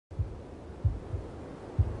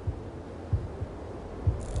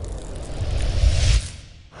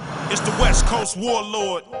It's the West Coast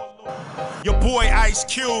Warlord, your boy Ice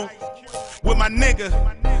Cube, with my nigga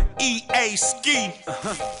EA Ski.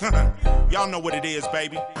 Y'all know what it is,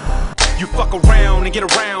 baby. You fuck around and get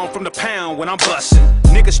around from the pound when I'm bustin'.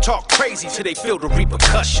 Niggas talk crazy till they feel the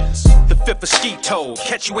repercussions. The fifth of ski toe,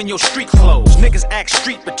 catch you in your street clothes. Niggas act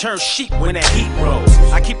street but turn sheep when that heat rolls.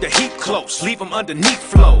 I keep the heat close, leave them underneath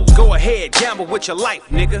flows. Go ahead, gamble with your life,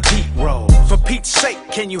 nigga. Heat roll. For Pete's sake,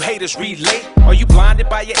 can you haters relate? Are you blinded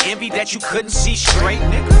by your envy that you couldn't see straight,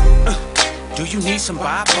 nigga? Do you need some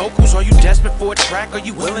bifocals? Are you desperate for a track? Are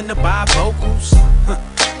you willing to buy vocals?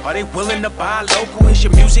 Are they willing to buy local? Is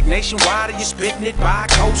your music nationwide or you spitting it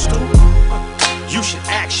bi-coastal? You should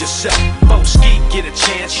ask yourself. Before Ski get a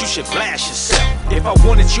chance, you should blast yourself. If I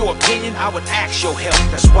wanted your opinion, I would ask your help.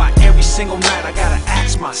 That's why every single night I gotta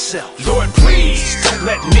ask myself, Lord, please don't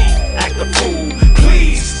let me act a fool.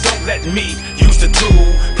 Please don't let me use the tool.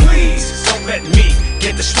 Please don't let me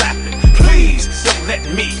get the slapping. Please don't let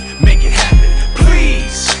me make it happen.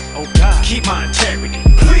 Please, oh God, keep my integrity.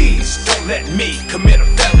 Please don't let me commit a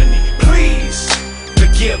felony. Please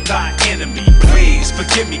forgive thy enemy. Please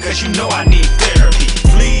forgive me, cause you know I need therapy.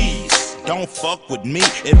 Please don't fuck with me.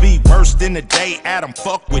 It be worse than the day Adam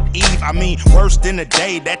fucked with Eve. I mean, worse than the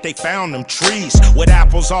day that they found them trees with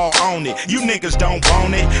apples all on it. You niggas don't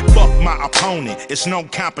want it. Fuck my opponent. It's no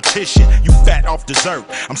competition. You fat off dessert.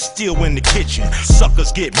 I'm still in the kitchen.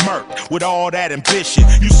 Suckers get murked with all that ambition.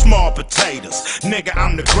 You small potatoes. Nigga,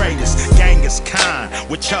 I'm the greatest. Genghis Khan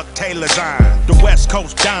with Chuck Taylor's on. The West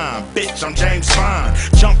Coast dime. Bitch, I'm James Bond.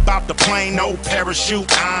 Jump out the plane, no parachute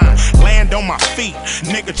on. Land on my feet.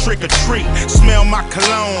 Nigga, trick or treat. Smell my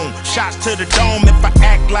cologne. Shots to the dome. If I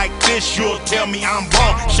act like this, you'll tell me I'm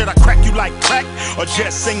wrong. Should I crack you like crack or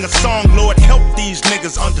just sing a song? Lord, help these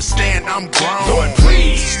niggas understand I'm grown. Lord,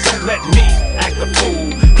 please don't let me act a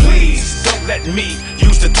fool. Please don't let me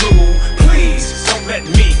use the tool. Please don't let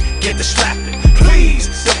me get the slapping. Please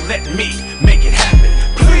don't let me make it happen.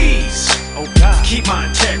 Please, oh God, keep my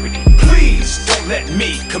integrity. Please don't let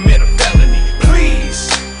me commit a felony.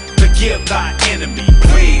 Please forgive thy enemy.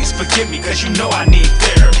 Please forgive me, cause you know I need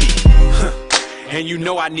therapy. And you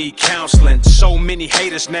know I need counseling. So many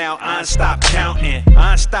haters now, I ain't stop counting.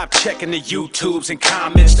 I ain't stop checking the YouTubes and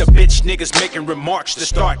comments. The bitch niggas making remarks to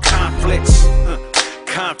start conflicts.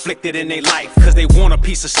 Conflicted in their life, cause they want a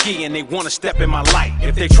piece of ski and they wanna step in my light.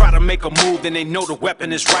 If they try to make a move, then they know the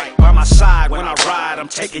weapon is right. By my side, when I ride, I'm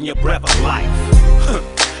taking your breath of life.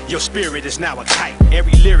 Your spirit is now a kite.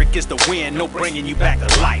 Every lyric is the wind, no bringing you back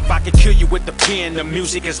to life. I can kill you with the pen, the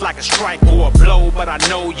music is like a strike or a blow, but I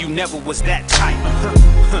know you never was that tight.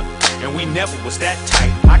 And we never was that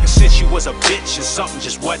tight. I can sense you was a bitch and something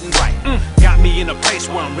just wasn't right. Got me in a place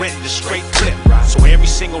where I'm ready to straight flip. So every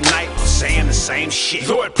single night I'm saying the same shit.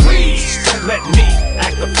 Lord, please don't let me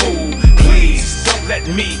act a fool. Please don't let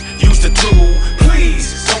me use the tool.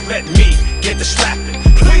 Please don't let me get the slapping.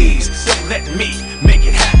 Please don't let me make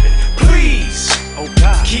it happen. Please, oh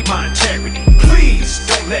God, keep my integrity. Please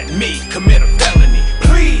don't let me commit a felony.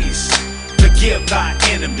 Please forgive thy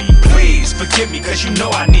enemy. Please forgive me, cause you know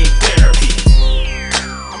I need therapy.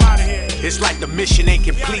 I'm out of here. It's like the mission ain't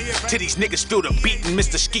complete till these niggas feel the beat and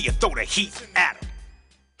Mr. Ski throw the heat at him.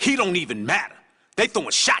 He don't even matter. They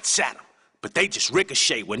throwing shots at him, but they just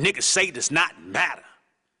ricochet when niggas say does not matter.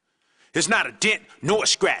 It's not a dent nor a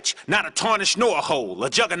scratch, not a tarnish nor a hole, a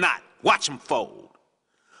juggernaut, watch him fold.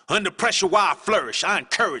 Under pressure while I flourish, I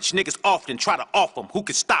encourage niggas often try to off them, who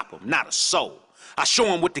can stop them, not a soul. I show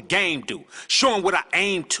them what the game do, show them what I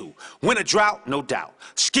aim to. Win a drought, no doubt.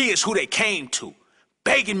 Ski is who they came to,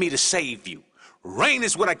 begging me to save you. Rain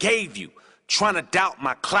is what I gave you, trying to doubt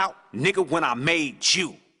my clout, nigga, when I made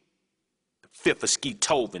you. The fifth of Ski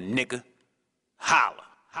Tovin, nigga. Holla,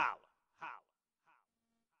 holla.